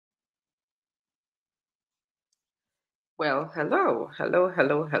Well, hello, hello,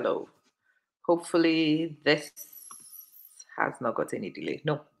 hello, hello. Hopefully, this has not got any delay.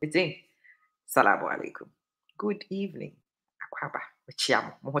 No, it's in. Salamu alaikum. Good evening. Akwaba,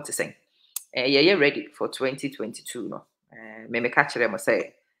 Ochiam, mo what to say? Yeah, you're ready for 2022. No, me catch them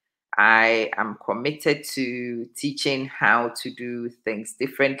say I am committed to teaching how to do things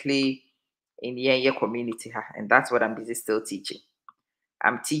differently in your community, and that's what I'm busy still teaching.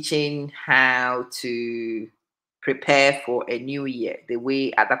 I'm teaching how to prepare for a new year the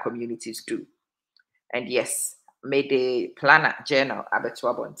way other communities do. And yes, made the planner journal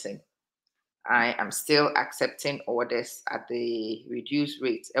abetua bonting. I am still accepting orders at the reduced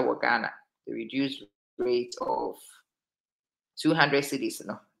rate Ghana, the reduced rate of 200 cities,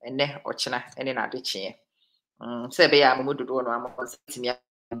 no, and then ochina and then adichie.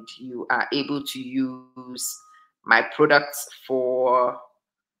 And you are able to use my products for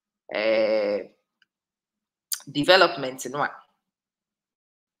uh, development in what?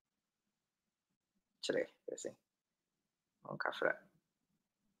 Today, let's see. On Kafra.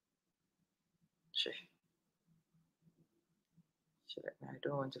 I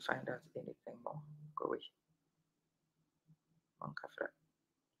don't want to find out anything more. Go away. On Kafra.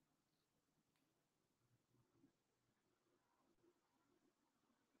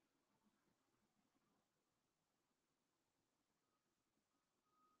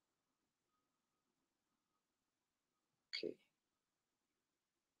 Okay.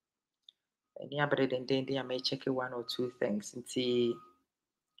 Any other than I may check one or two things and see.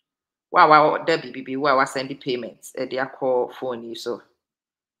 Wow, Debbie, BB, wow, I send the payments. They are call phone you so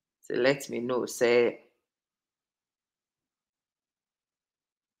let me know. Say,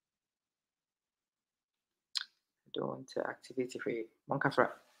 I don't want to activate it for you. On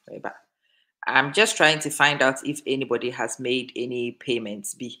Kafra. I'm just trying to find out if anybody has made any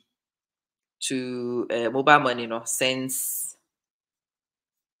payments to mobile money, since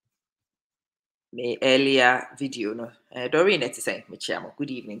the earlier video. No, Doreen, it's saying, Michiamo, good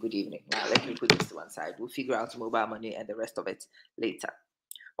evening, good evening. Now let me put this to one side. We'll figure out mobile money and the rest of it later.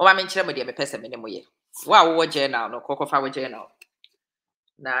 Oh, I mentioned with the person minimum. Wow, what journal? No, Coco Flower journal.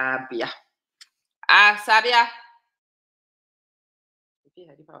 Na bia. Ah, Sabia.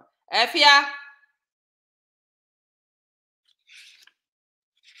 Efia.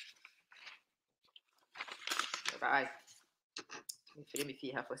 Bye. Let me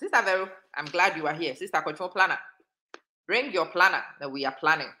see her for Sister Vero. I'm glad you are here. Sister Control Planner. Bring your planner that we are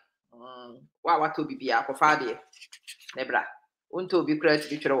planning. What to be a kofadi. Nebra. Unto be credit to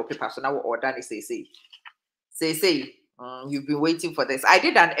be paper. So now order say. You've been waiting for this. I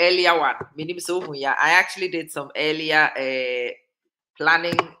did an earlier one. I actually did some earlier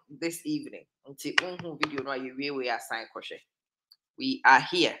planning this evening. Until video no you we assign koshe. We are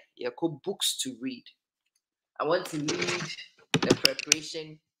here. You called books to read. I want to read the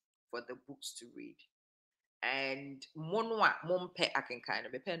preparation for the books to read. And monwa mompe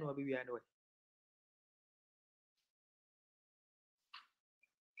akenkan me pen no be wi ano.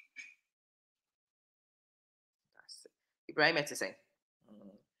 That's it. Ibrahim et say.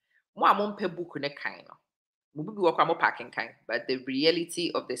 Mo a mompe book ne kan no. Mo bi wo kwa mo akenkan, but the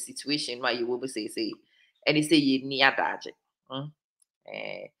reality of the situation why you will say and he say you ni adaje.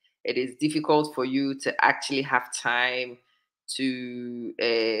 It is difficult for you to actually have time to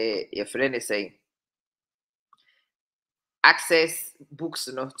your friend is saying access books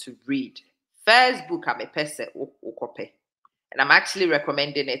to read. First book I'm a person and I'm actually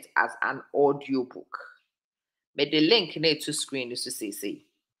recommending it as an audio book. But the link near to screen is to say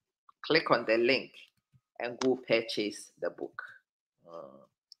click on the link and go purchase the book.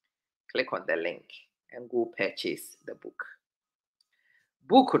 Click on the link and go purchase the book.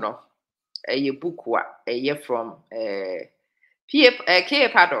 Book no a book a from K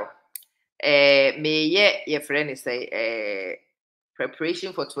Pado. May your friend say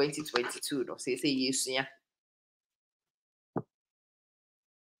preparation for 2022 no say yes yeah.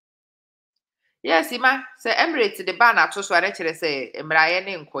 Yes, Ima, say Emirates the banner to so actually say Embraye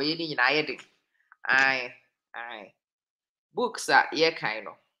ne nkoye ni nyina ye de. Aye. Books are ye kind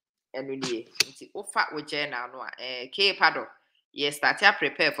of. Enu nie. Nti ofa wo journal no K Pado. Yes, start to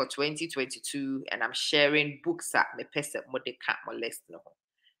prepare for 2022 and I'm sharing books that me pese mo de ka mo list no.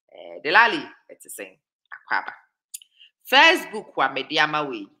 The lali it's saying akwaba. First book wa mediama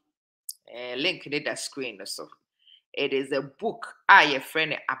we. Link in the screen so. It is a book your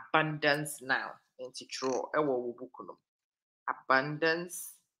friend Abundance Now. Into draw ewo book no.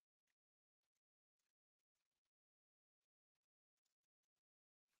 Abundance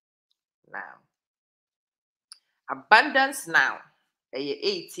Now. Abundance Now.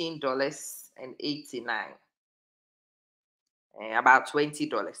 $18.89. About $20.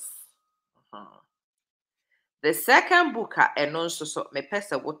 The second book, and also so me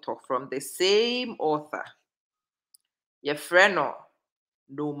pesa water from the same author. Your friend,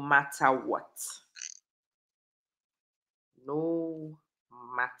 no matter what. No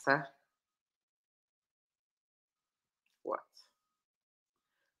matter what.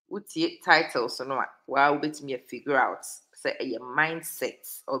 Utie titles no wow bit me figure out say a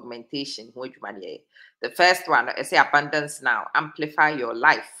mindset augmentation. The first one I say abundance now. Amplify your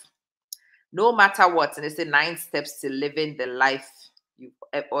life. No matter what, and they say 9 steps to living the life you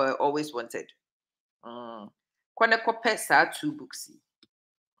always wanted. Kwana kope sa 2 books.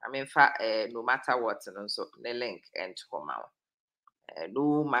 I mean, no matter what, and also the link and come out.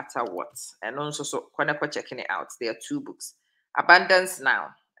 No matter what, and also so kwana checking it out. There are 2 books: Abundance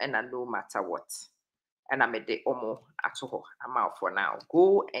Now and No Matter What. And I'm a day omo atoho. I'm out for now.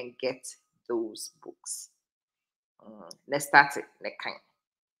 Go and get those books. Let's start it.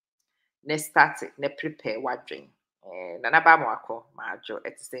 Let's start it. Let's prepare what drink. Nana ba mo ako maajo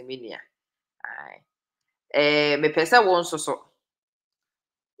etiseminia. Me pesa won so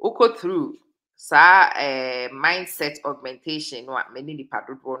uko through sa mindset augmentation no many nipa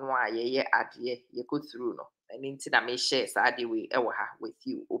dodo no a ye ade ye go through no and nti na me share sa ade we e wo ha with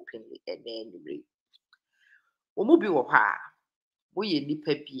you openly and anyway. Omo bi wo ha mo ye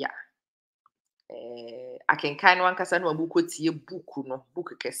nipa bi a akenkan no ankasa no amuko tie book no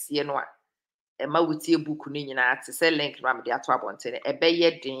book kese no a ma wotie book no nyina te se link no am de ato abonte e be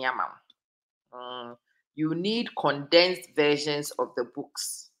ye den ama. You need condensed versions of the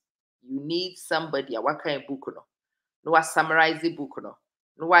books. You need somebody a what kind book no. No a summarize the book no.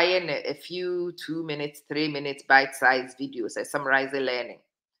 No a few 2 minutes, 3 minutes bite-sized videos. I summarize the learning.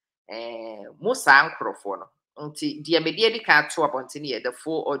 Most ankrofo no. Until the immediate can't to abonte the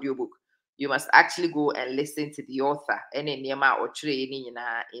full audiobook. You must actually go and listen to the author and or training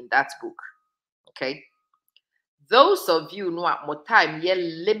in that book. Okay. Those of you know more time, you're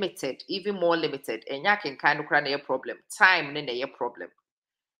limited, even more limited, and you can kind of run a problem. Time then a problem.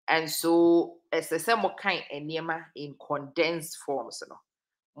 And so as a same kind in condensed forms, no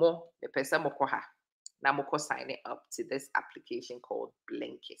more the person mokoha. Now moko sign up to this application called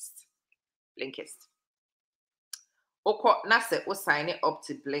Blinkist. Blinkist. Oko nase o sign up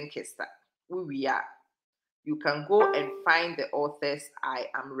to Blinkist. We are. You can go and find the authors I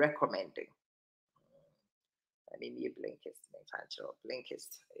am recommending. I mean, Blinkist.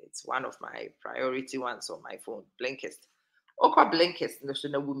 It's one of my priority ones on my phone. Blinkist. Oko Blinkist no so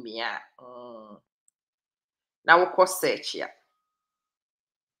na wumia. Now oko search ya.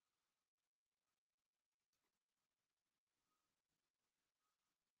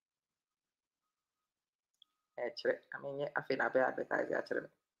 I mean, I feel na be advertise actually.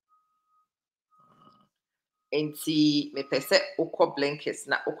 Enti me pese oko Blinkist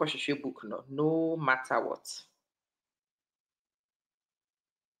na oko hwehwe book no matter what.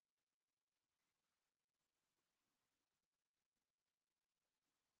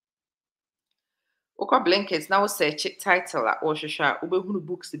 Oko Blinkist now search title or hwehwe ubehunu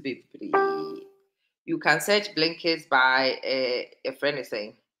books bebree. You can search Blinkist by a friend is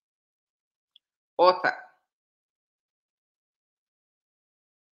saying author.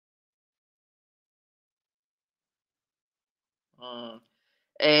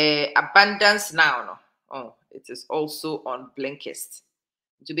 Abundance Now. No. Oh, it is also on Blinkist.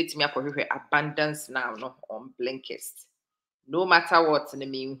 To be me Abundance Now no on Blinkist. No matter what in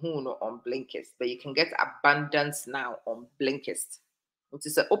the no on Blinkist, but you can get Abundance Now on Blinkist. It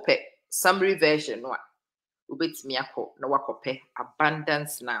is a open summary version. No, ubetimi akọ na wakope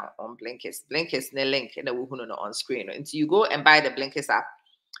Abundance Now on Blinkist. Blinkist ne link and we no on screen. Until you go and buy the Blinkist app.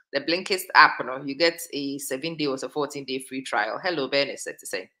 The Blinkist app, you get a 7-day or a 14-day free trial. Hello, Ben is set to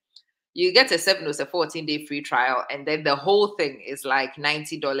say. You get a 7 or a 14-day free trial, and then the whole thing is like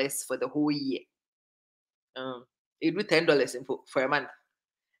 $90 for the whole year. You do $10 for a month.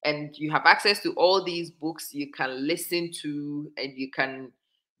 And you have access to all these books you can listen to and you can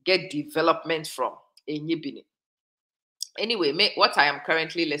get development from. Anyway, what I am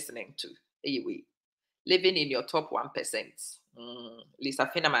currently listening to, anyway, Living in Your Top 1%. Lisa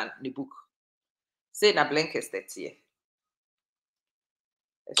Finneman, the book. Say na Blinkist that here.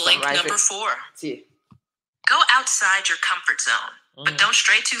 Blink number 4. Go outside your comfort zone, but don't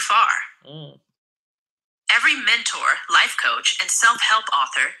stray too far. Every mentor, life coach, and self-help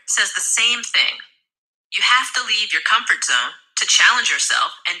author says the same thing. You have to leave your comfort zone to challenge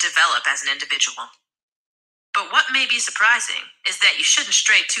yourself and develop as an individual. But what may be surprising is that you shouldn't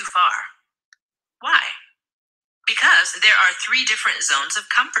stray too far. Why? Because there are 3 different zones of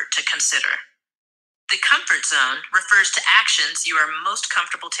comfort to consider. The comfort zone refers to actions you are most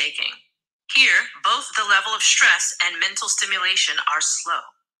comfortable taking. Here, both the level of stress and mental stimulation are slow.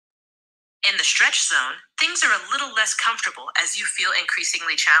 In the stretch zone, things are a little less comfortable as you feel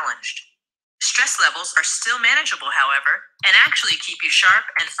increasingly challenged. Stress levels are still manageable, however, and actually keep you sharp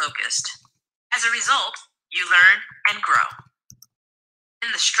and focused. As a result, you learn and grow.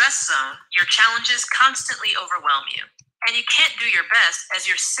 In the stress zone, your challenges constantly overwhelm you, and you can't do your best as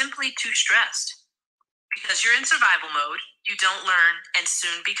you're simply too stressed. Because you're in survival mode, you don't learn and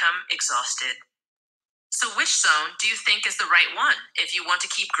soon become exhausted. So which zone do you think is the right one if you want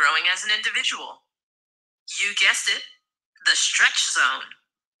to keep growing as an individual? You guessed it, the stretch zone.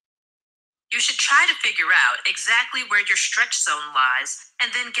 You should try to figure out exactly where your stretch zone lies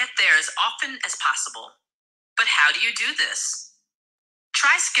and then get there as often as possible. But how do you do this?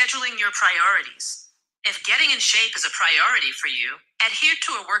 Try scheduling your priorities. If getting in shape is a priority for you, adhere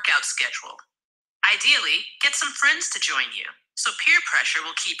to a workout schedule. Ideally, get some friends to join you, so peer pressure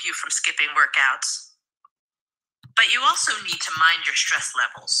will keep you from skipping workouts. But you also need to mind your stress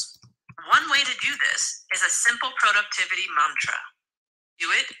levels. One way to do this is a simple productivity mantra. Do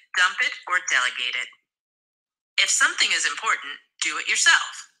it, dump it, or delegate it. If something is important, do it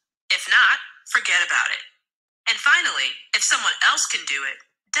yourself. If not, forget about it. And finally, if someone else can do it,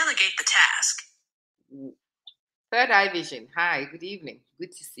 delegate the task. Third Eye Vision. Hi, good evening.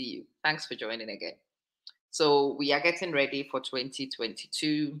 Good to see you. Thanks for joining again. So we are getting ready for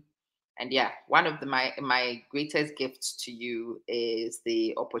 2022. And yeah, one of my greatest gifts to you is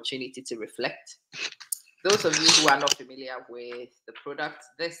the opportunity to reflect. Those of you who are not familiar with the product,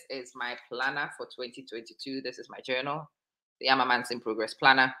 this is my planner for 2022. This is my journal, the Amaman's in Progress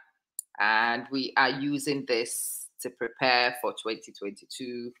Planner. And we are using this to prepare for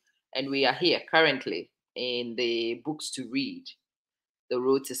 2022. And we are here currently in the books to read, the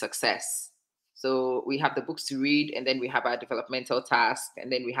road to success. So we have the books to read, and then we have our developmental task, and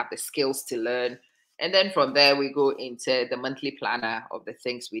then we have the skills to learn. And then from there, we go into the monthly planner of the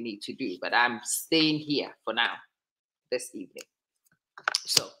things we need to do. But I'm staying here for now, this evening.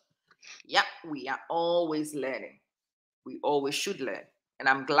 So, yeah, we are always learning. We always should learn. And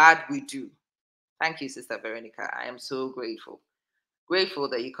I'm glad we do. Thank you, Sister Veronica. I am so grateful. Grateful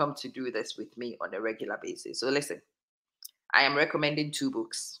that you come to do this with me on a regular basis. So listen, I am recommending 2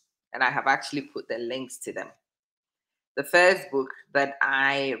 books, and I have actually put the links to them. The first book that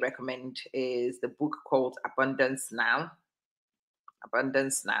I recommend is the book called Abundance Now.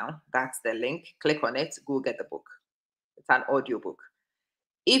 Abundance Now. That's the link. Click on it. Go get the book. It's an audio book.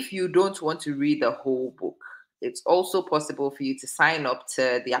 If you don't want to read the whole book, it's also possible for you to sign up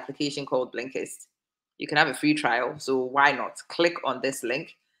to the application called Blinkist. You can have a free trial. So why not? Click on this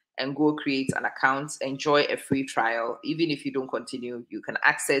link and go create an account. Enjoy a free trial. Even if you don't continue, you can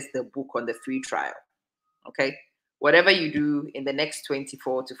access the book on the free trial. Okay? Whatever you do in the next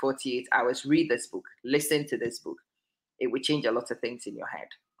 24 to 48 hours, read this book, listen to this book. It will change a lot of things in your head.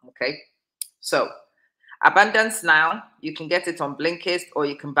 Okay? So, Abundance Now, you can get it on Blinkist, or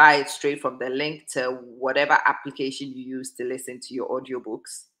you can buy it straight from the link to whatever application you use to listen to your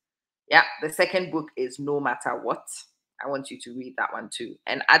audiobooks. Yeah, the second book is No Matter What. I want you to read that one too.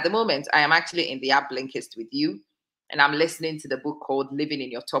 And at the moment, I am actually in the app Blinkist with you, and I'm listening to the book called Living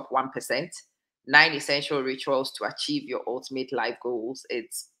in Your Top 1%, 9 Essential Rituals to Achieve Your Ultimate Life Goals.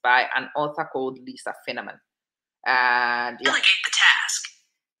 It's by an author called Lisa Finneman. And yeah, delegate the task.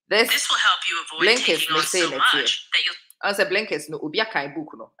 This will help you avoid taking on so much that you'll... I say Blinkist no obi akan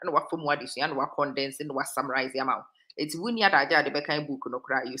book no and what from what is and what condense and what summarize the amount. It's when you had the back book no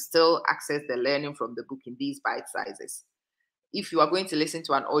cry, you still access the learning from the book in these bite sizes. If you are going to listen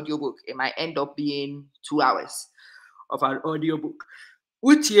to an audiobook, it might end up being 2 hours of an audiobook.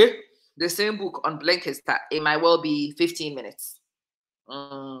 Which year? The same book on Blinkist, it might well be 15 minutes.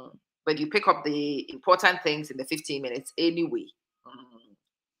 But you pick up the important things in the 15 minutes anyway.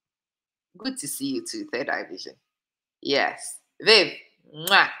 Good to see you too, Third Eye Vision. Yes. Viv,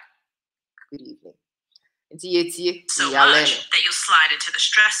 mwah. Good evening. So much that you'll slide into the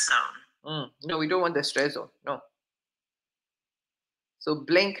stress zone. No, we don't want the stress zone. No. So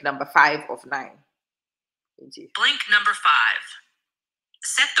blink number 5 of 9. Blink number 5.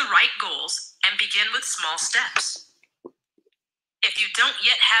 Set the right goals and begin with small steps. If you don't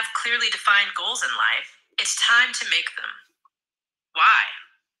yet have clearly defined goals in life, it's time to make them. Why?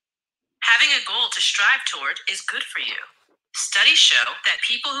 Having a goal to strive toward is good for you. Studies show that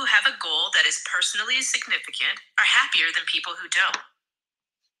people who have a goal that is personally significant are happier than people who don't.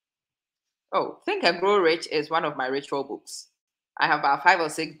 Oh, Think and Grow Rich is one of my ritual books. I have about 5 or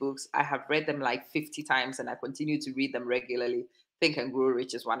 6 books. I have read them like 50 times and I continue to read them regularly. Think and Grow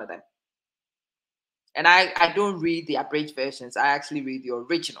Rich is one of them. And I don't read the abridged versions. I actually read the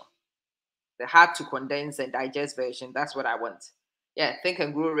original, the hard to condense and digest version. That's what I want. Yeah, Think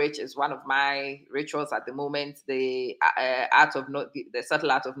and Grow Rich is one of my rituals at the moment. The the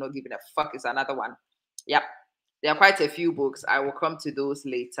subtle art of not giving a fuck is another one. Yep, there are quite a few books. I will come to those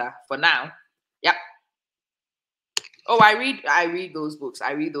later. For now, yep. Oh, I read those books.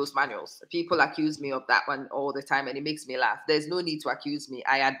 I read those manuals. People accuse me of that one all the time, and it makes me laugh. There's no need to accuse me.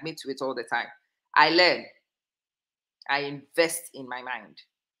 I admit to it all the time. I learn. I invest in my mind.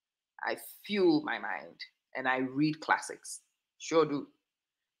 I fuel my mind, and I read classics. Sure do.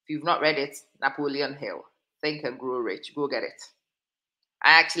 If you've not read it, Napoleon Hill, Think and Grow Rich, go get it.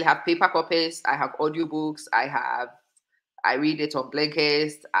 I actually have paper copies. I have audiobooks. I read it on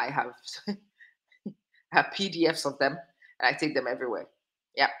Blinkist. I have have PDFs of them, and I take them everywhere.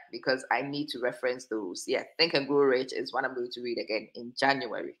 Yeah, because I need to reference those. Yeah, Think and Grow Rich is what I'm going to read again in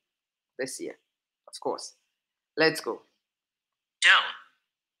January this year, of course. Let's go. Don't.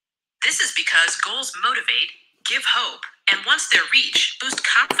 This is because goals motivate, give hope, and once they're reached, boost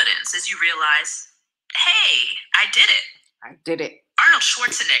confidence as you realize, hey, I did it. I did it. Arnold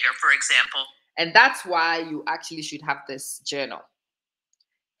Schwarzenegger, for example. And that's why you actually should have this journal.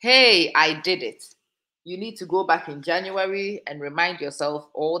 Hey, I did it. You need to go back in January and remind yourself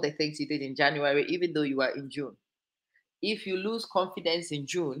all the things you did in January, even though you are in June. If you lose confidence in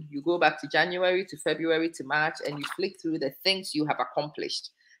June, you go back to January, to February, to March, and you flick through the things you have accomplished,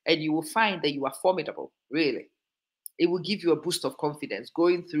 and you will find that you are formidable, really. It will give you a boost of confidence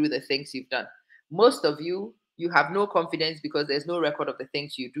going through the things you've done. Most of you, you have no confidence because there's no record of the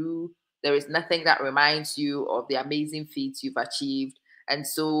things you do. There is nothing that reminds you of the amazing feats you've achieved. And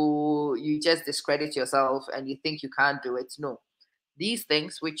so you just discredit yourself and you think you can't do it. No. These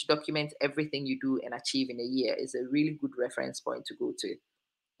things, which document everything you do and achieve in a year, is a really good reference point to go to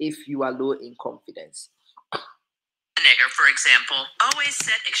if you are low in confidence. Schwarzenegger, for example, always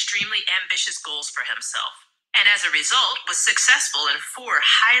set extremely ambitious goals for himself, and as a result was successful in 4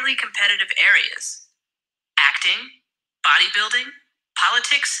 highly competitive areas: acting, bodybuilding,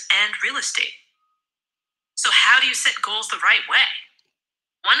 politics, and real estate. So how do you set goals the right way?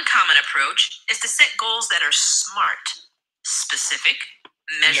 One common approach is to set goals that are smart, specific,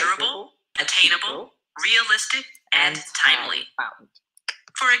 measurable, attainable, realistic, and timely.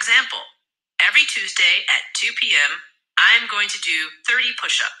 For example, every Tuesday at 2 p.m., I'm going to do 30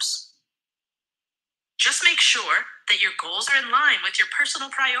 push-ups. Just make sure that your goals are in line with your personal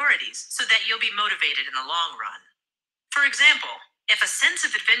priorities so that you'll be motivated in the long run. For example, if a sense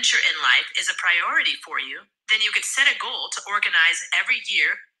of adventure in life is a priority for you, then you could set a goal to organize every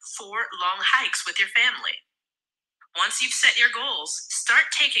year 4 long hikes with your family. Once you've set your goals, start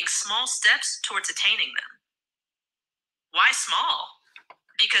taking small steps towards attaining them. Why small?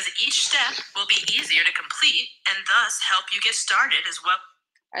 Because each step will be easier to complete and thus help you get started as well.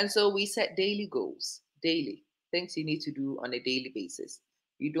 And so we set daily goals, daily things you need to do on a daily basis.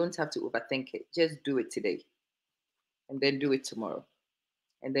 You don't have to overthink it. Just do it today, and then do it tomorrow,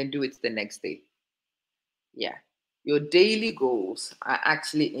 and then do it the next day. Yeah. Your daily goals are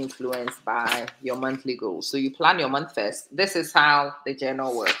actually influenced by your monthly goals. So you plan your month first. This is how the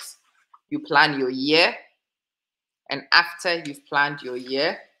journal works. You plan your year, and after you've planned your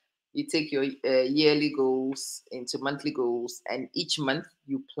year, you take your yearly goals into monthly goals, and each month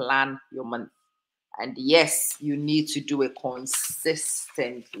you plan your month. And yes, you need to do it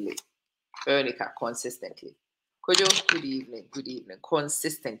consistently. Veronica, consistently. Kojo, good evening. Good evening.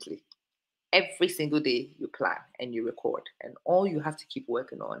 Consistently. Every single day you plan and you record. And all you have to keep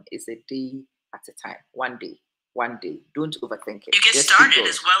working on is a day at a time. One day. One day. Don't overthink it. You get started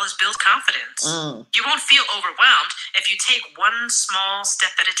as well as build confidence. You won't feel overwhelmed if you take one small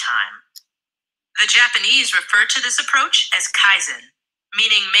step at a time. The Japanese refer to this approach as kaizen,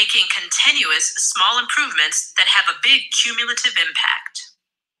 meaning making continuous small improvements that have a big cumulative impact.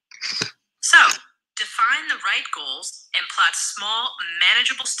 So, define the right goals and plot small,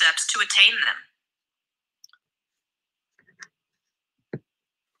 manageable steps to attain them.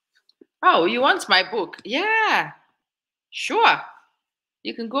 Oh, you want my book? Yeah, sure.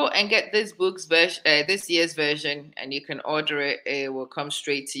 You can go and get this book's version, this year's version, and you can order it. It will come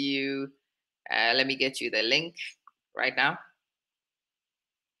straight to you. Let me get you the link right now.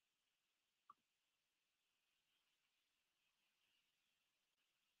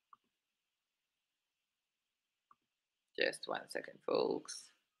 Just 1 second,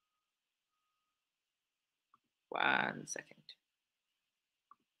 folks. 1 second.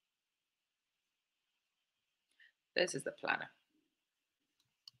 This is the planner.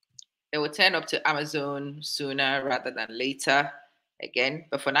 It will turn up to Amazon sooner rather than later again.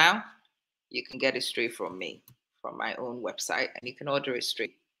 But for now, you can get it straight from me, from my own website, and you can order it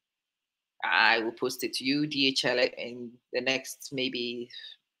straight. I will post it to you, DHL it in the next maybe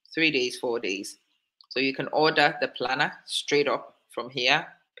 3 days, 4 days. So you can order the planner straight up from here,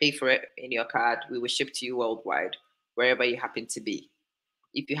 pay for it in your card. We will ship to you worldwide, wherever you happen to be.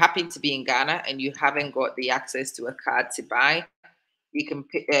 If you happen to be in Ghana and you haven't got the access to a card to buy, you can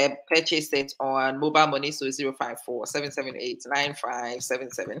purchase it on mobile money, so 054 778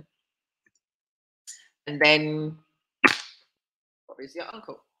 9577. And then, where's your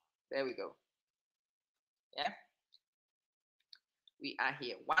uncle? There we go. Yeah. We are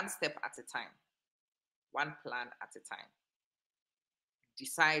here one step at a time, one plan at a time.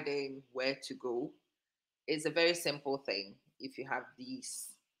 Deciding where to go is a very simple thing if you have these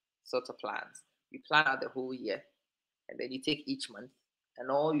sort of plans. You plan out the whole year and then you take each month, and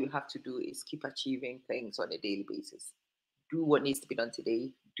all you have to do is keep achieving things on a daily basis. Do what needs to be done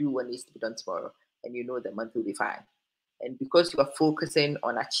today, do what needs to be done tomorrow, and you know the month will be fine. And because you are focusing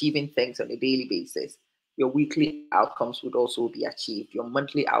on achieving things on a daily basis, your weekly outcomes would also be achieved. Your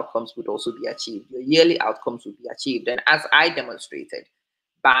monthly outcomes would also be achieved. Your yearly outcomes would be achieved. And as I demonstrated,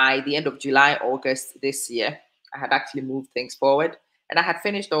 by the end of July, August this year, I had actually moved things forward and I had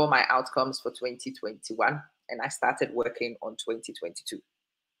finished all my outcomes for 2021 and I started working on 2022.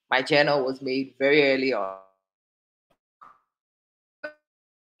 My journal was made very early on.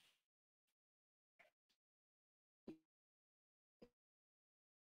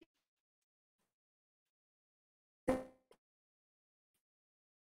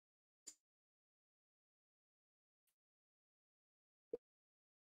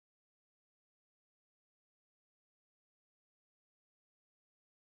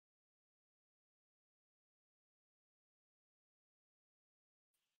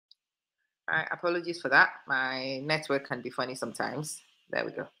 Apologies for that. My network can be funny sometimes. There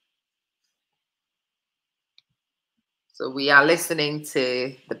we go. So we are listening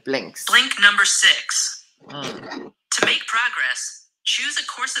to the blinks. Blink number 6. To make progress, choose a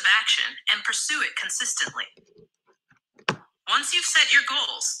course of action and pursue it consistently. Once you've set your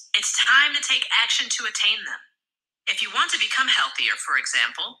goals, it's time to take action to attain them. If you want to become healthier, for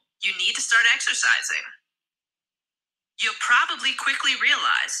example, you need to start exercising. You'll probably quickly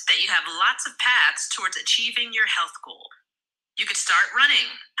realize that you have lots of paths towards achieving your health goal. You could start running,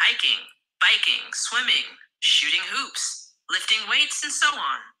 hiking, biking, swimming, shooting hoops, lifting weights, and so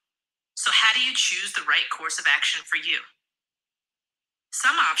on. So how do you choose the right course of action for you?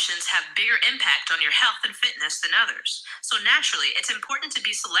 Some options have bigger impact on your health and fitness than others. So naturally, it's important to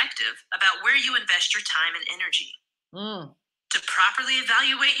be selective about where you invest your time and energy. To properly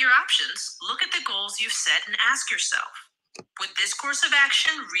evaluate your options, look at the goals you've set and ask yourself, would this course of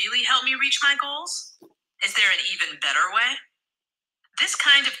action really help me reach my goals? Is there an even better way? This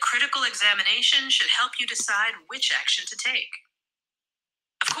kind of critical examination should help you decide which action to take.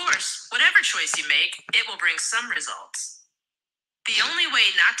 Of course, whatever choice you make, it will bring some results. The only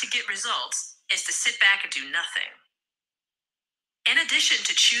way not to get results is to sit back and do nothing. In addition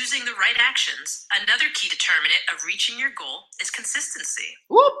to choosing the right actions, another key determinant of reaching your goal is consistency.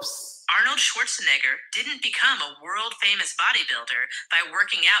 Whoops! Arnold Schwarzenegger didn't become a world-famous bodybuilder by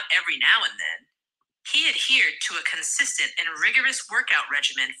working out every now and then. He adhered to a consistent and rigorous workout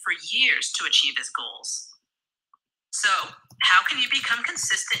regimen for years to achieve his goals. So, how can you become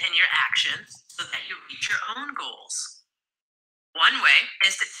consistent in your actions so that you reach your own goals? One way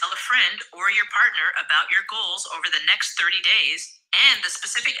is to tell a friend or your partner about your goals over the next 30 days and the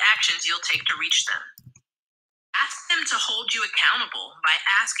specific actions you'll take to reach them. Ask them to hold you accountable by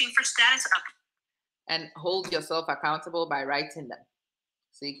asking for status updates. And hold yourself accountable by writing them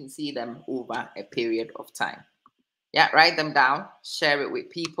so you can see them over a period of time. Yeah, write them down, share it with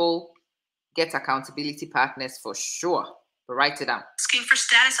people, get accountability partners for sure, but write it down. Asking for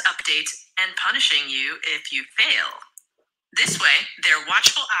status updates and punishing you if you fail. This way, their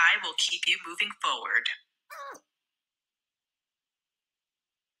watchful eye will keep you moving forward.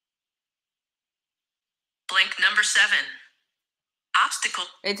 Blink number 7. Obstacle.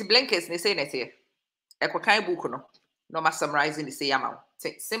 It's blinkers, they say it here. Ekwakai book no ma summarizing the say amount.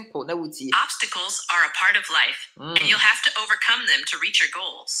 Simple, no wuti. Obstacles are a part of life, and you'll have to overcome them to reach your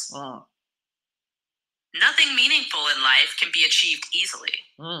goals. Nothing meaningful in life can be achieved easily.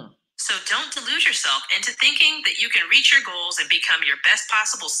 So don't delude yourself into thinking that you can reach your goals and become your best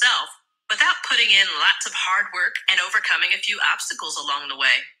possible self without putting in lots of hard work and overcoming a few obstacles along the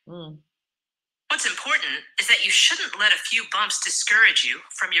way. What's important is that you shouldn't let a few bumps discourage you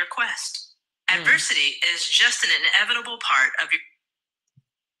from your quest. Adversity is just an inevitable part of your...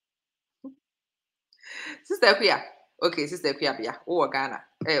 Sister Kuya. Okay, Sister Kuya. Oh, Ghana.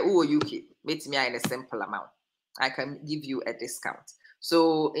 Oh, UK. meet me in a simple amount. I can give you a discount.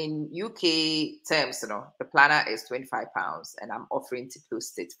 So in UK terms, the planner is £25 and I'm offering to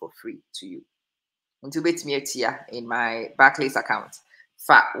post it for free to you. Until meet me here in my Barclays account.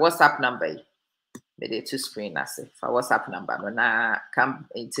 For WhatsApp number, the two screen for WhatsApp number. When I come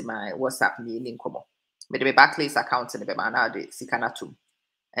into my WhatsApp meeting, with my Barclays account and the man Sikanatum.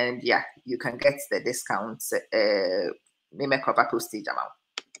 And yeah, you can get the discounts. Me make up a postage amount.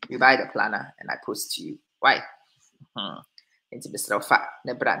 You buy the planner and I post to you. Why? Into Mr. Fa,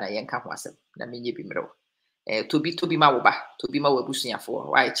 Nebra, na Yanka Wasem, na Mini Bimro. To be Mawoba, to be Mawabushia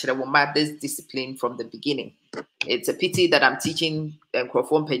for. Why? Chirewoma, this discipline from the beginning. It's a pity that I'm teaching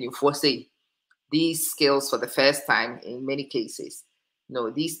Crofon Penny for say these skills for the first time in many cases. No,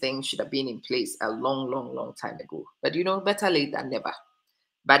 these things should have been in place a long time ago. But better late than never.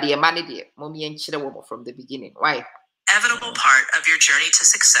 But the manager, mommy and Chirawomo from the beginning. Why? Inevitable part of your journey to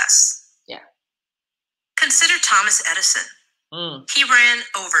success. Yeah. Consider Thomas Edison. He ran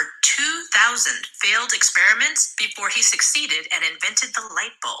over 2,000 failed experiments before he succeeded and invented the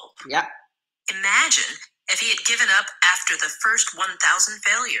light bulb. Yeah. Imagine if he had given up after the first 1,000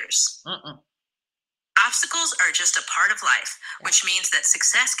 failures. Obstacles are just a part of life, which means that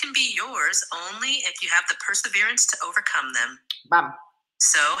success can be yours only if you have the perseverance to overcome them. Bam.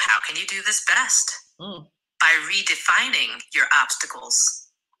 So how can you do this best? By redefining your obstacles.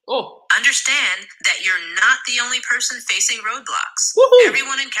 Understand that you're not the only person facing roadblocks. Woohoo!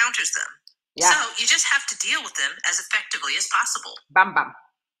 Everyone encounters them. Yeah. So you just have to deal with them as effectively as possible. Bam, bam.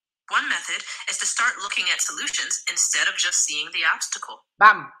 One method is to start looking at solutions instead of just seeing the obstacle.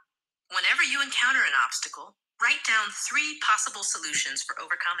 Bam. Whenever you encounter an obstacle, write down 3 possible solutions for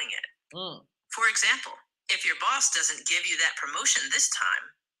overcoming it. For example, if your boss doesn't give you that promotion this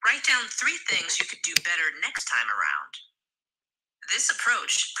time, write down 3 things you could do better next time around. This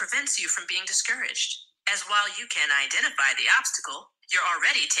approach prevents you from being discouraged, as while you can identify the obstacle, you're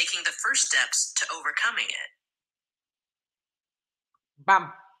already taking the first steps to overcoming it.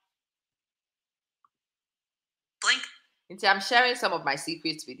 Bam. Blink. I'm sharing some of my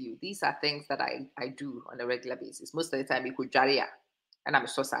secrets with you. These are things that I do on a regular basis. Most of the time, you could jaria, and I'm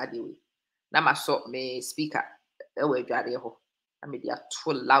so sad anyway. Now, I saw me speaker. I'm a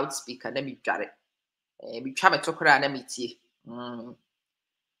full loudspeaker. Let me jar it. Me try to talk around me tea. And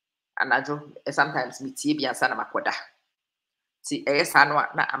I do sometimes me tea be a son of makwada. See,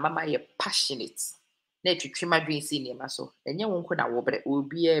 na amama ye passionate. Na to trim my dream senior maso. And you won't na wobre will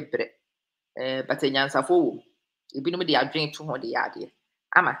be a bre. But a yansa for ebinom de adwen to ho de yade.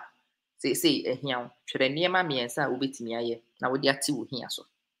 Ama say ehia twere niema miensa obetimi aye na wo de ate wo hia so.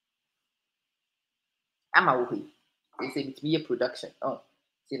 Ama wo hi. Say bitimi ye production.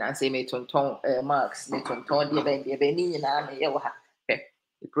 See na say me tonton marks, me tonton de be ni nyina me ye wo ha.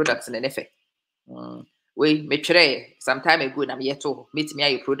 The products in efe. We me twere some time ago na me ye to metimi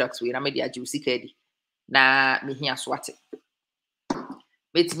aye products we na me de age usika di. Na me hia so ate.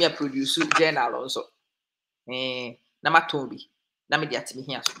 Metimi a produce journal also. Na maton bi na me de atimi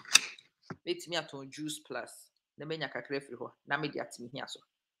hia so. Metimi aton juice plus na menya kakra firi ho na me de atimi hia so.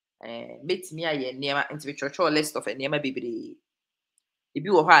 Metimi aye niema nti church list of niema bebre. Ebi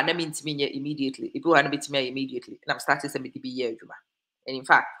wo ho a na me ntimi nya immediately. Ebi wo na metimi aye immediately. Na I'm starting say me de bi ye adwuma. And in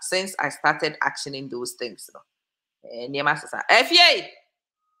fact, since I started actioning those things, niema sasa. Efia.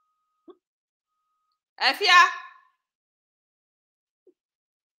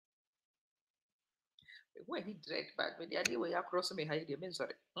 When he dread bad, but the idea where you cross me, hide the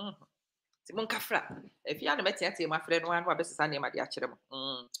sorry. Simon Kafra, if you are the my friend, one was best name at the Achem.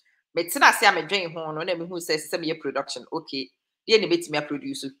 Metina say I'm a drain horn on them who says send me a production. Okay, the enemy meets me a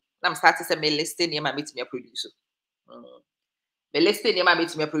producer. I'm starting to say, listing near my meets me a producer. The listing near my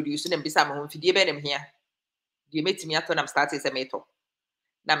meets me a producer, and beside my home for the benham here. You meet me at when I'm starting to metal.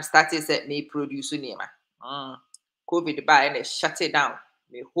 Now I'm starting to me producer near my COVID by and shut it down.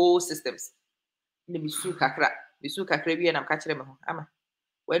 The whole systems. Misu kakra we and I'm catching them.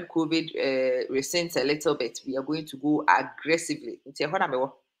 When COVID resents a little bit, we are going to go aggressively.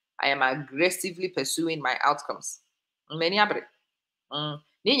 I am aggressively pursuing my outcomes. Many abre.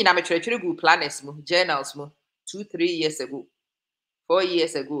 Ni na me church go planners mu, journals mu 2-3 years ago, 4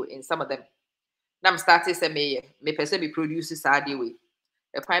 years ago in some of them. Now I'm starting to me person be produces sadi way.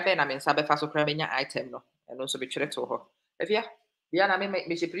 A private na me sabe fa so kra item no. And also be church to her. If ya, we are na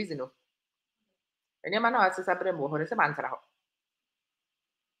me she prison no. And your man has a separate more or a mantra.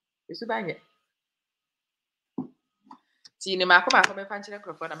 It's a bang. See, no matter how many fancy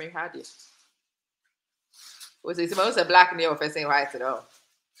microphone I may have it. Was it most a black nail for saying white at all?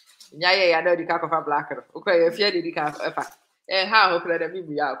 Yeah, I know the cock of a blacker. Okay, if you did the calf, and how could I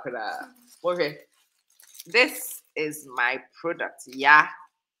be out? Okay. This is my product. Yeah.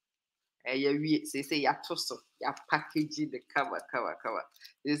 Say ya toso, ya packaging the cover.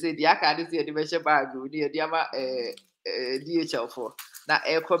 They say the aka this the measure bag, the diama DHL for na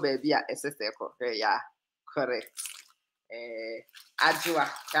echo baby SSL. Yeah, correct. Ajua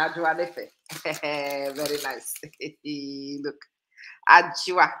nefe. Very nice. Look,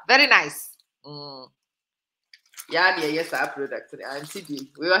 Ajua, very nice. Yeah, yes, our product. And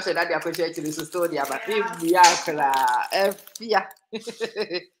CD, we also that the appreciate to the story about we are Fia.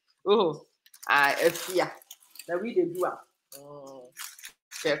 Oh, Fia. Now we the do.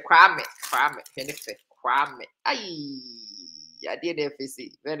 Kwame, Henife, Kwame. I did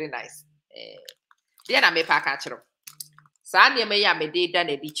FC. Very nice. Then I may pack at you. Sandy may ya me did done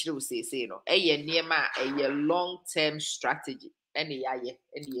a ditch say no. A long-term strategy. Any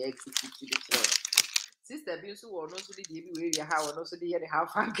execute to the sister Bisu or no so the how or no so the how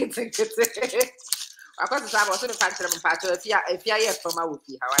fun gets it. Of course, I was in a country if you are from our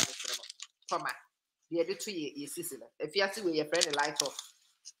fee, how I from the other 2 years, if you see where your friend a light off.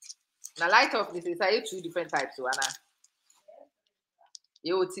 Now, light off this is 2 different types, Anna.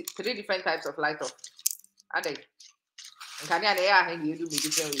 You would see 3 different types of light off. Are they? Can you do me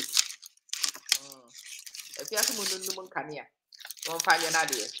different ways? If you have some can you won't find an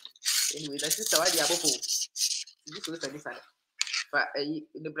idea. Anyway, that's just how I do. This was a different. But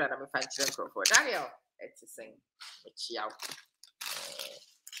in the brand, I'm a fan for Daniel. It's the same. It's out.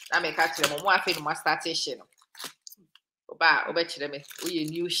 I make actually more film my startation. Obey me. We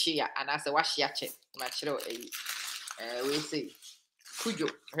new share and as a wash yache. Natural we say Kujo.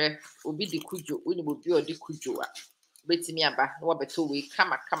 Obi di Kujo. We will be the Kujo. Bet me about what better we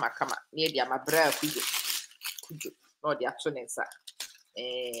come near the Amabra Kujo. No, the actual answer.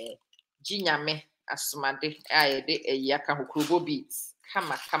 Jinyame. Asumade I de a yaka hukrubo beats.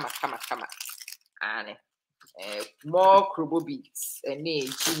 Kama. Ane. More krubo beats.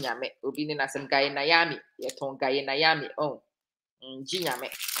 Jinyame. Obini na some guy Nayami. Yeton guy Nayami. Oh. Jinyame.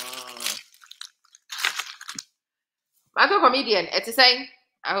 Mato comedian. It's saying.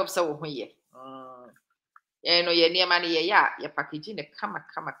 I hope so. Yeah. No, ye near money. Yeah. Your packaging. Kama.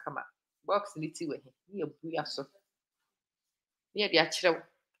 Box little way. Near Buya so. Near the actual.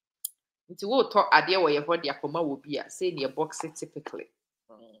 Nti wo to ade wo ye ho de akoma wo bi a say ne box typically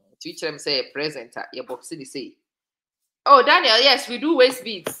teach them say a presenter your box they say oh Daniel yes we do waist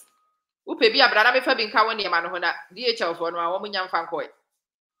beads wo pe bi abra na me fa bi nka wo ne ma no ho na DHL for no a wo munya mfa nko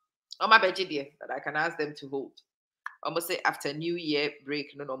o ma beji de that I can ask them to hold almost say after new year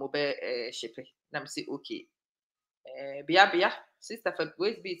break no mo be ship na me say okay bia sister for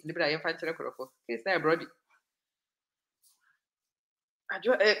waist beads ni bra ye fa nkyere korofo case na brody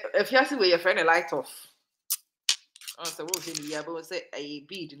if you see where your friend a light off. Oh, so what we say a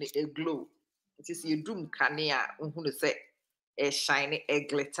bead in a glow. It is your doom cania, who say a shiny, a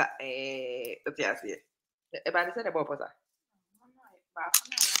glitter, a theater. About the about that.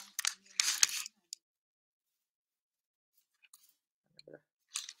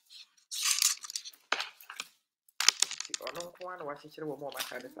 Or no one watch each other more my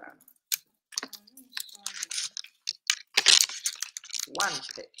kind of fan. One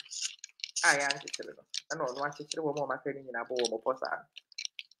check. I answer to I don't watch each other more my friend in a bowl of posa.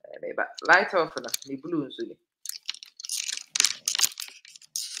 But light off the balloons.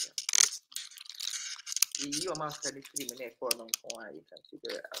 You must have 3 minutes for no one, you can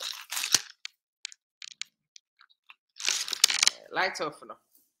figure it out. Light off no.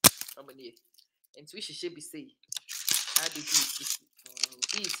 How many? And we should be say, how did you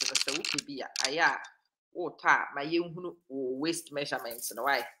beat the Sawuki be aya or ta my young waist measurements and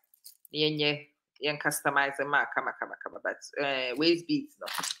why? Yen customize a mark, but waist beats no.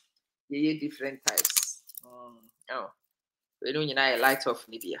 Yeah, different types. Oh, we don't know light off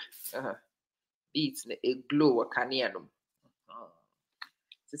Libya. Beats a glow a canianum.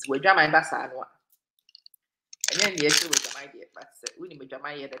 This way, my bassa and one. And then the issue with my dear, but we need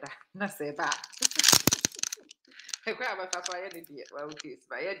my head that not say that. I grab a papa idea. Well, okay,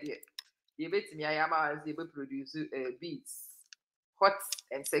 my idea. You bet me I am as able to produce beats, hot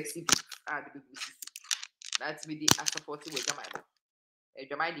and sexy beats. The BBC. That's me the after 40 with Jamaica. A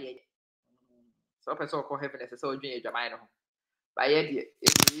Jamaica. So, I saw heaven as a soldier in Jamaica. By idea,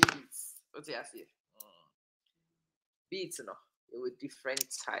 it's beats. What's the idea? Beats, no, with different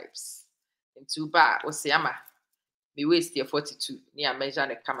types. In 2 bar, what's the yama? Me waist here 42 near measure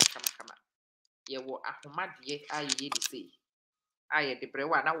the kama. Ye wo ahoma de aye ye de say. Aye de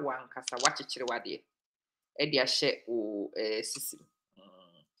brewa na wan kasa wachechire wade. E de ahye o sisi.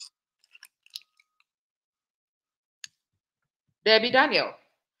 Debbie Daniel.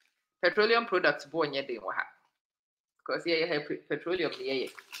 petroleum products born yet because yeah, petroleum me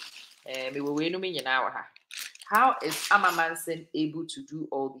we no mean now. How is Amamanson able to do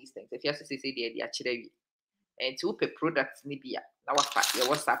all these things? If you have to say the actually and to pay products nibia now what your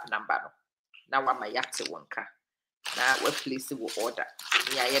WhatsApp number now what my yate wonka now what place will order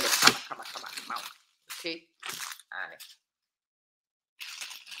yeah come okay aye.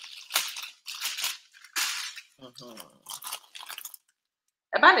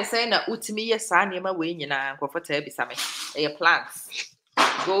 About the saying that utimi yes anima way nyina nkofota ebisame e plans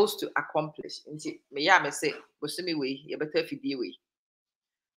goals to accomplish nti me ya me say bosumi we ye better fidie we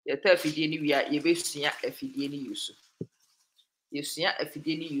ye better fidie ni wi a ye besua afidie ni use ye sua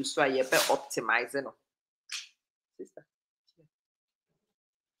afidie ni use a ye be optimize no sister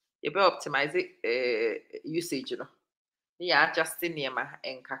ye be optimize usage no ya just niema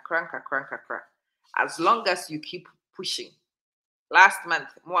nkakra as long as you keep pushing. Last month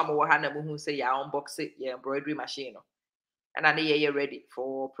mo am ha na mo hu say ya unbox your embroidery machine no and I you're ready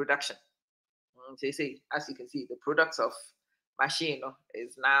for production. So you see, as you can see, the products of machine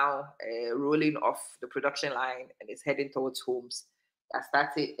is now rolling off the production line and is heading towards homes. I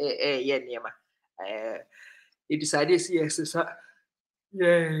started he decided yes,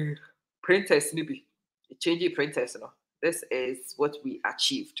 yeah, printers maybe changing printers. This is what we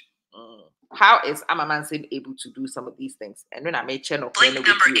achieved. How is Amamansin able to do some of these things? And when I made channel Blink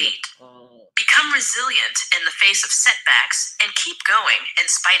number 8. Become resilient in the face of setbacks and keep going in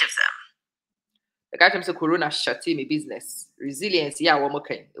spite of them. The guy comes to Corona shut me business. Resilience, yeah, one more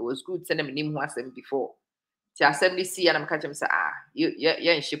kind. It was good send them name once before. The assembly see and I'm catching say, you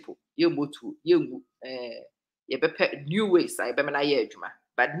in ship, you motu, you be new ways, I be na ye juma.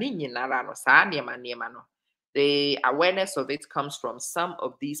 But ninyi narano, sa niema no. The awareness of it comes from some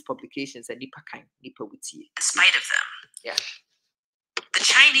of these publications and nipa wuti. In spite of them. Yeah. The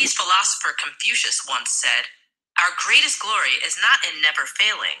Chinese philosopher Confucius once said, "Our greatest glory is not in never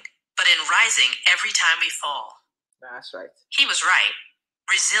failing, but in rising every time we fall." That's right. He was right.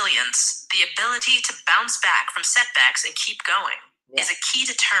 Resilience, the ability to bounce back from setbacks and keep going, is a key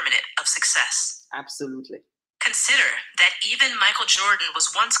determinant of success. Absolutely. Consider that even Michael Jordan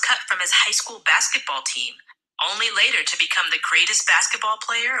was once cut from his high school basketball team, only later to become the greatest basketball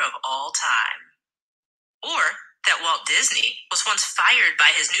player of all time. Or that Walt Disney was once fired by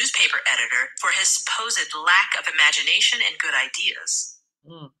his newspaper editor for his supposed lack of imagination and good ideas.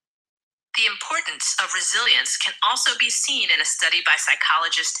 The importance of resilience can also be seen in a study by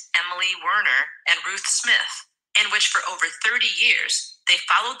psychologists Emily Werner and Ruth Smith, in which for over 30 years, they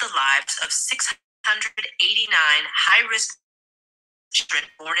followed the lives of 689 high-risk children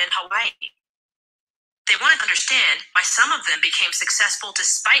born in Hawaii. They wanted to understand why some of them became successful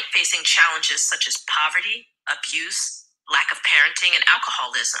despite facing challenges such as poverty, abuse, lack of parenting, and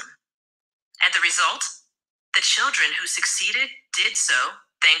alcoholism. And the result? The children who succeeded did so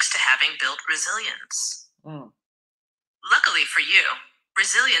thanks to having built resilience. Luckily for you,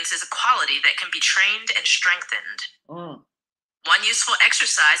 resilience is a quality that can be trained and strengthened. One useful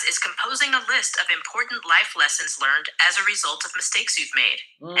exercise is composing a list of important life lessons learned as a result of mistakes you've made,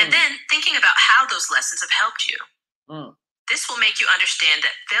 and then thinking about how those lessons have helped you. This will make you understand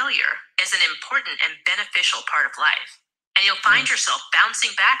that failure is an important and beneficial part of life, and you'll find yourself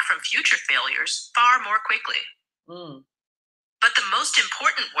bouncing back from future failures far more quickly. But the most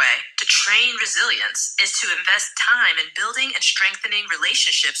important way to train resilience is to invest time in building and strengthening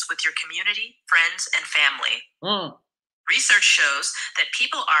relationships with your community, friends, and family. Research shows that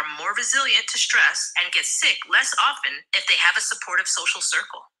people are more resilient to stress and get sick less often if they have a supportive social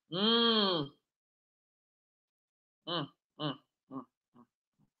circle. Blink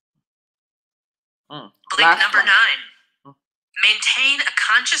number 9. Maintain a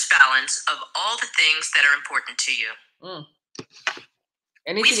conscious balance of all the things that are important to you.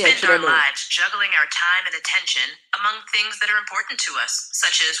 We spend our lives juggling our time and attention among things that are important to us,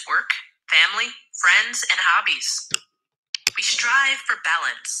 such as work, family, friends, and hobbies. We strive for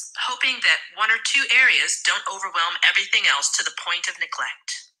balance, hoping that one or two areas don't overwhelm everything else to the point of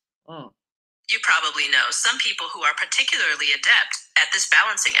neglect. You probably know some people who are particularly adept at this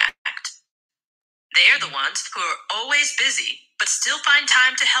balancing act. They are the ones who are always busy, but still find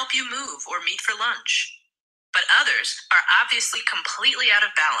time to help you move or meet for lunch. But others are obviously completely out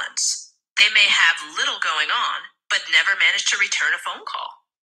of balance. They may have little going on, but never manage to return a phone call.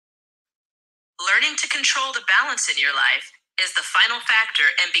 Learning to control the balance in your life is the final factor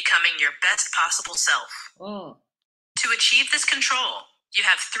in becoming your best possible self. To achieve this control, you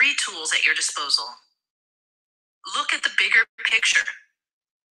have 3 tools at your disposal. Look at the bigger picture.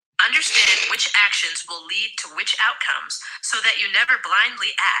 Understand which actions will lead to which outcomes so that you never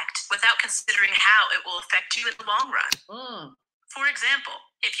blindly act without considering how it will affect you in the long run. For example,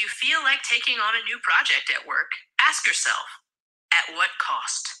 if you feel like taking on a new project at work, ask yourself, at what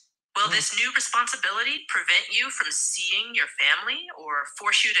cost? Will this new responsibility prevent you from seeing your family or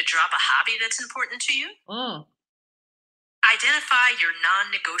force you to drop a hobby that's important to you? Identify your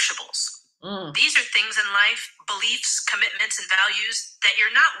non-negotiables. These are things in life, beliefs, commitments, and values that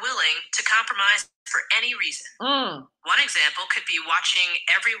you're not willing to compromise for any reason. One example could be watching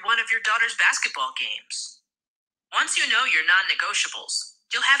every one of your daughter's basketball games. Once you know your non-negotiables,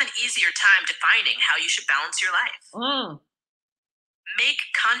 you'll have an easier time defining how you should balance your life. Make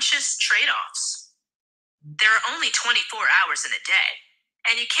conscious trade-offs. There are only 24 hours in a day,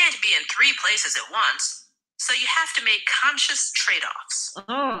 and you can't be in 3 places at once, so you have to make conscious trade-offs.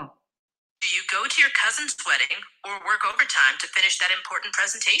 Do you go to your cousin's wedding or work overtime to finish that important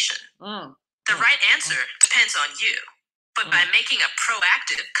presentation? The right answer depends on you. But by making a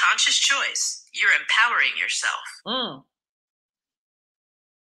proactive, conscious choice, you're empowering yourself.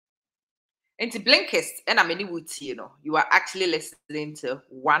 And to Blinkist, and I'm you are actually listening to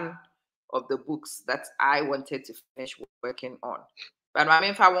one of the books that I wanted to finish working on. But I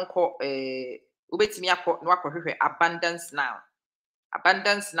mean, if I won't call Abundance Now.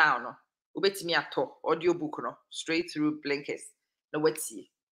 Abundance Now, no. Ubetimi ato audio book no straight through Blinkist. Na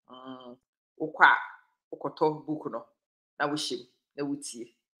wati. Ukwa ukoto book no. Na wishim na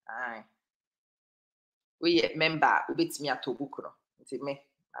wutie. Aye. We member ubetimi ato book no. Nti me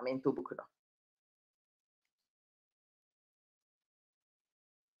I mean to book no.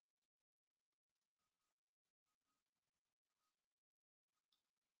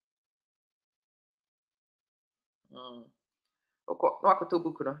 Oko no akoto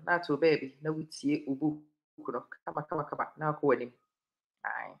book no na to baby na wutie ubu book no kama na ko wanim.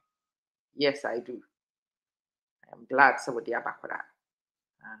 Aye. Yes, I do. I am glad somebody abakoda.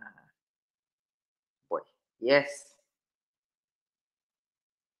 Boy. Yes.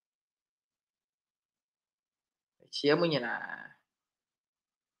 Chia mu nyinaa.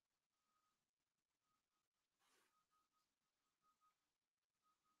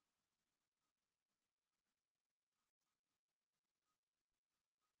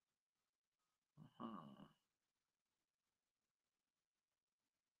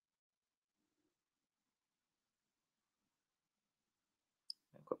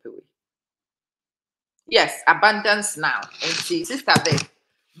 Yes, Abundance Now. And see, Sister Beth,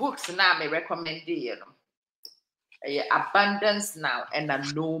 books now may recommend Abundance Now and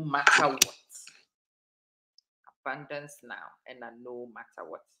No Matter What. Abundance Now and No Matter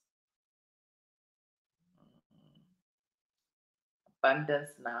What.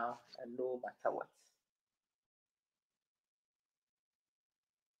 Abundance Now and No Matter What.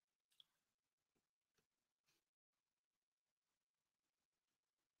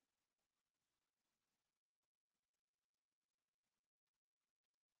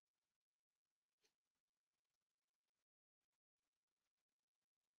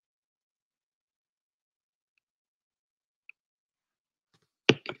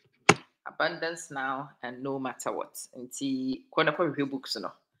 Abundance Now and No Matter What. And see, corner for review books,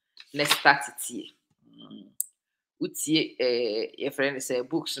 no. Let's start it here. Utie your friend say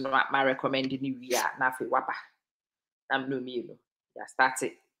books no my recommending you na fe waba. Nam no me no. Ya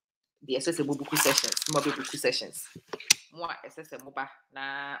started the SS book sessions, mobile book sessions. More SS moba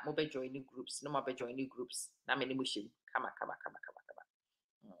na mobile joining groups, no mobile joining groups. Na many mushim. Kama.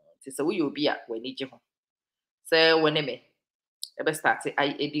 So we will be at when you ho. So when me ever started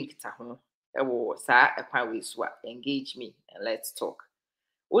I edin kita ho. Ewo sa ekwan we so engage me and let's talk.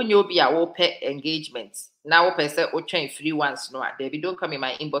 When you be a pet engagement, now person or train free ones no, Debbie don't come in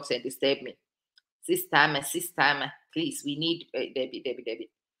my inbox and disturb me. Sister, please, we need Debbie.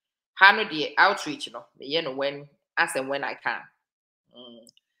 How no the outreach, when as and when I can.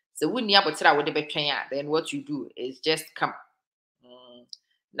 So when you about to with the train, then what you do is just come.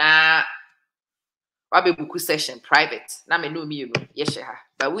 Now Wabe buku session private. Na me no me yes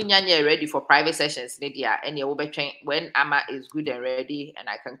but when you're ready for private sessions, Lydia, and you will be trained when Amma is good and ready, and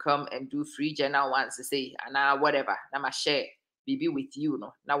I can come and do free journal once to say and whatever. Now I share be with you,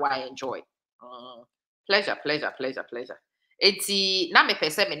 no. Now I enjoy. Pleasure. It's now me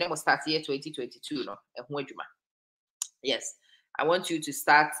person me name start year 2022, no. Yes, I want you to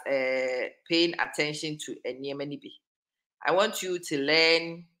start paying attention to a I want you to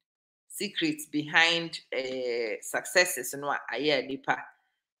learn secrets behind successes no aye nipa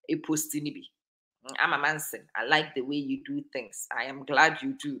e posti ni bi. I'm a Manson. I like the way you do things. I am glad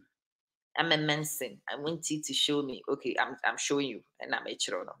you do. I'm immersing. I want you to show me. Okay, I'm showing you, and I'm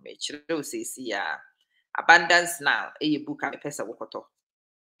a say abundance now. A book I'm a person wokoto.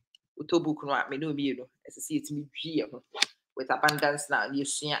 Uto book no me no me no. As I see it me with abundance now. You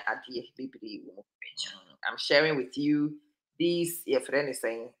see baby. I'm sharing with you these your friend is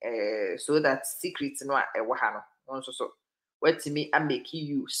saying so that secrets no e wo ha no. So what me I make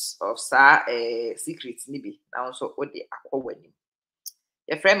use of secrets ni bi. Now so what the akọ wani.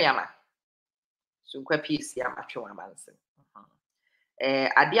 Your friend me ama. So nkwa peace ya matwe amanse.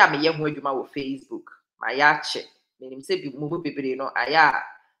 Ade a meyɛ ho adwuma wɔ Facebook. Ma ya ache. Menim sɛ bi mu bebre no aya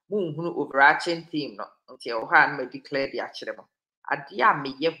munhunu overarching theme no. Nti e ho a na declare the akyere mo. Ade a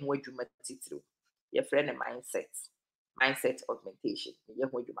meyɛ ho adwuma titiro. Your friend mindset augmentation. Meyɛ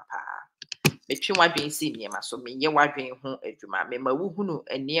ho adwuma pa. Metwe wadwen si nneɛma so meyɛ wadwen ho adwuma. Mema wo hunu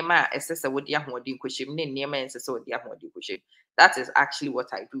nneɛma a ɛsɛ sɛ wode ahoɔden kɔhyɛm ne nneɛma a ɛsɛ sɛ wode ahoɔden kɔhyɛm. That is actually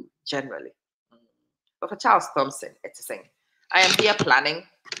what I do generally. Dr. Charles Thompson, it's saying, I am here planning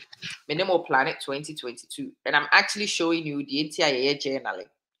Minimal Planet 2022, and I'm actually showing you the entire journaling.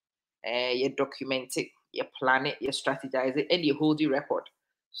 You document it, you plan it, you strategize it, and you hold the record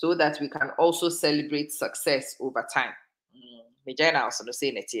so that we can also celebrate success over time. Me journal also no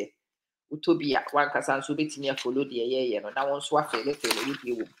saying it here. Utopia, one can so bit near follow the year, no, now one swap with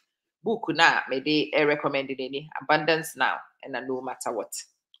you. Book na me de recommended any abundance now, and no matter what.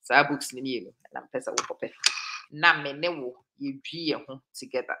 So books ni you, and I'm pesa wo papa. Na me ne wo ye dwie ho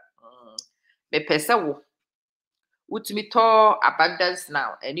together. Me pesa wo utumi to abundance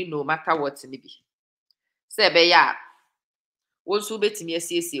now, and no matter what ni bi. Se be ya wo so betimi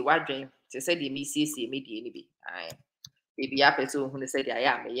asiesie wadwen te se de me siesie me de ni bi. Ai. Baby ya pesa wo hu se de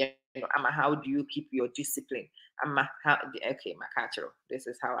aya me ye no ama how do you keep your discipline? Ama how okay, my culture. This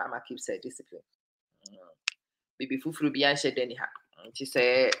is how I'ma keep say discipline. Baby fufuru bi anhye dani ha. Nti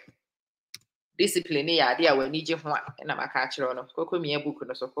se discipline ya ade a wani gye ho a na maka akere no kokko mia book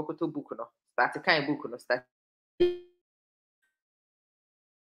no so kokko to book no start kan book no start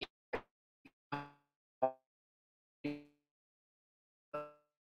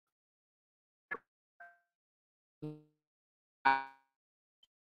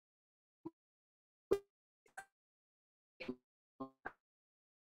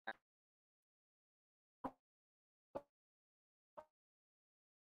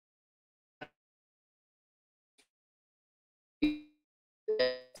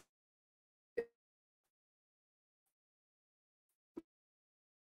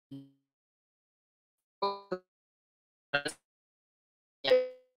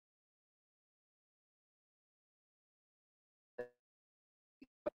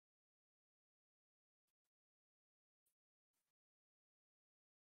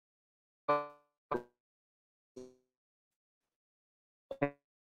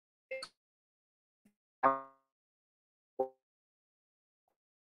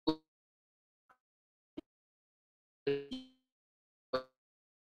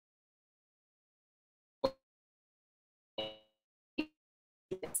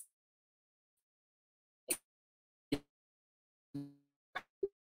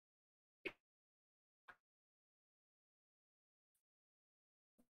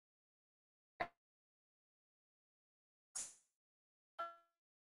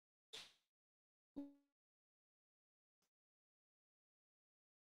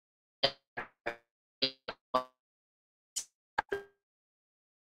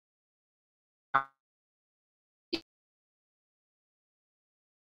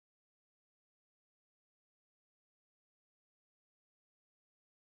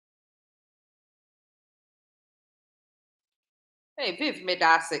Hey Viv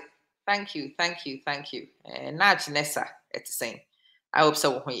Medase. Thank you. Naj Nessa it's saying. I hope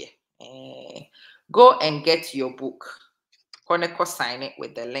so here. Go and get your book. Koneko sign it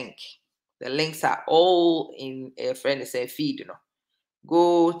with the link. The links are all in a friend is a feed, you know.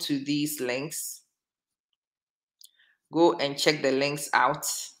 Go to these links. Go and check the links out.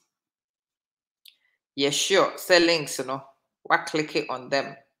 Yeah, sure. Say links, you know. What click it on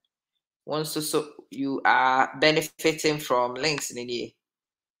them. Once so you are benefiting from links in the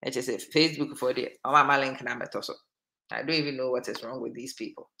Facebook for the my link number also. I don't even know what is wrong with these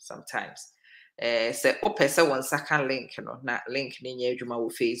people sometimes. Say person one second link, you know, not link in your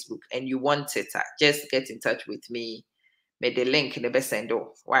with Facebook and you want it, just get in touch with me. Make the link in the best send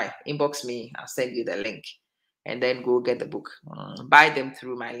off. Why? Inbox me, I'll send you the link. And then go get the book. Buy them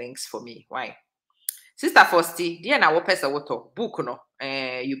through my links for me. Why? Sister Fosti, dear na wopesa woto book no.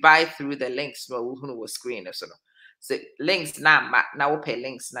 You buy through the links no who was screen or so no. So links now pay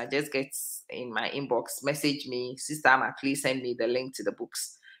links now just get in my inbox, message me, Sister Amma, please send me the link to the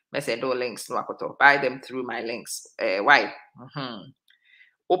books. Message do links no akoto. Buy them through my links. Why?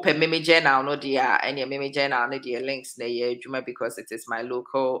 Open meme journal no dear any meme journal no dear links na ye adwuma because it is my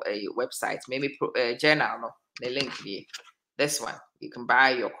local website. Meme journal no the link here. This one you can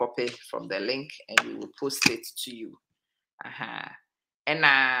buy your copy from the link and we will post it to you. And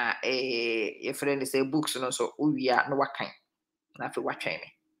your friend say books no so we are no what kind. Na fe watwen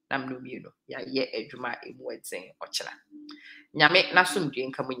me. Na mnu no ya ye adwuma emu edzen ochena. Nyame na somdwe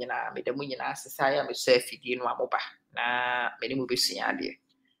nka mu nyina me da mu nyina asesa ya me so afidie no amoba na me ne mu besua ade.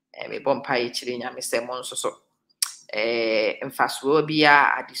 Me bompa ye chire nyame se mo nso so mfaso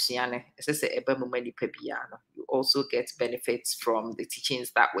bia adesua ne esese eba mu manipa bia no you also get benefits from the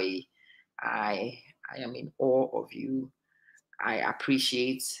teachings that way. I am in awe of you. I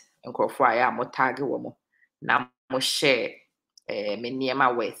appreciate nkrofo aya mo tag wo mo na mo share me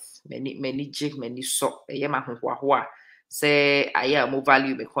niema with many jig many so ye ma hoho a say aya mo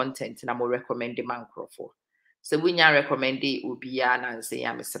value me content na mo recommend the man nkrofo so we nya recommend obia na nse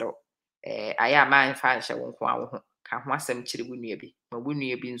ya mesro aya ma fa nche wo nko awo ka ho asem kire bu nua bi ma bu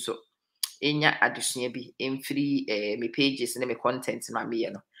nua bi nso enya adesua bi emfiri me pages na me content na me ye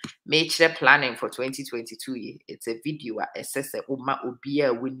no me kire planning for 2022 ye it's a video assess uma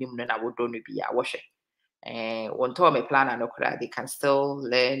obia wonim no na wodo no bia wo hwe one time a planner no they can still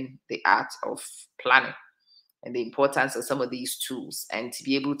learn the art of planning and the importance of some of these tools and to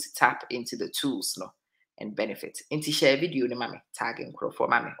be able to tap into the tools no and benefit. Into share video no mame tagging crow for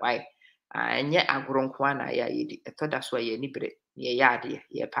mame why and yet agronqua na ya yedi a thought that's why ye nibre ye yadi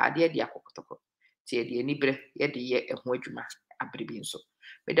ye padia dia kokotoko tie de nibre ye de ye ho adwuma abribin so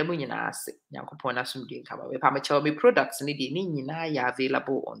medamu nyina ase nyankopon asomdwe nkama we pa me chew me products ni de ni nyina ya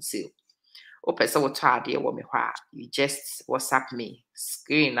available on sale. Opesa what ade wo me hwa you just WhatsApp me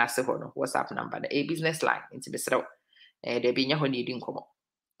screen na se ho no WhatsApp number na a business line into besrew there be nya ho need nkomo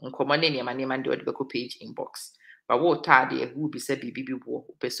ne ne mane man de ode beko page inbox but what ade who be say bibi wo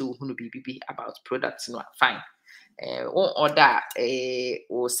opesa wo hunu bibi about products no fine on order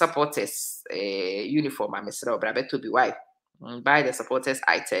or supporters uniform amesrew bra beto bi why buy the supporters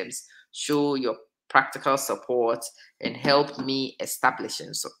items show your practical support and help me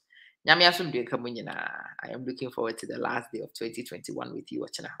establishing so I am looking forward to the last day of 2021 with you.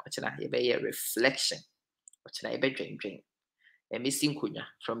 Ochina, a reflection. Ochina, dream. And missing kunya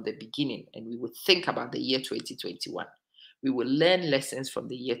from the beginning, and we will think about the year 2021. We will learn lessons from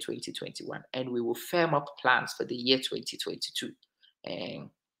the year 2021, and we will firm up plans for the year 2022. And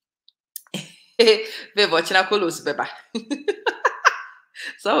beba.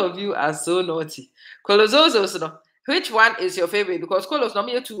 Some of you are so naughty. Kolos no. Which one is your favorite? Because Kolos no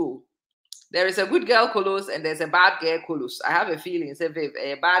me too. There is a good girl Kolos and there's a bad girl Kolos. I have a feeling say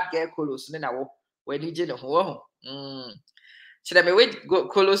a bad girl Kolos. When you should I be which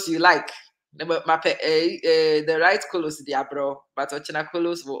Kolos you like? The right Kolos the bro, but Ochina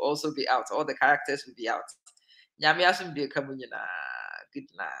Kolos will also be out. All the characters will be out. Good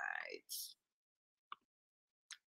night.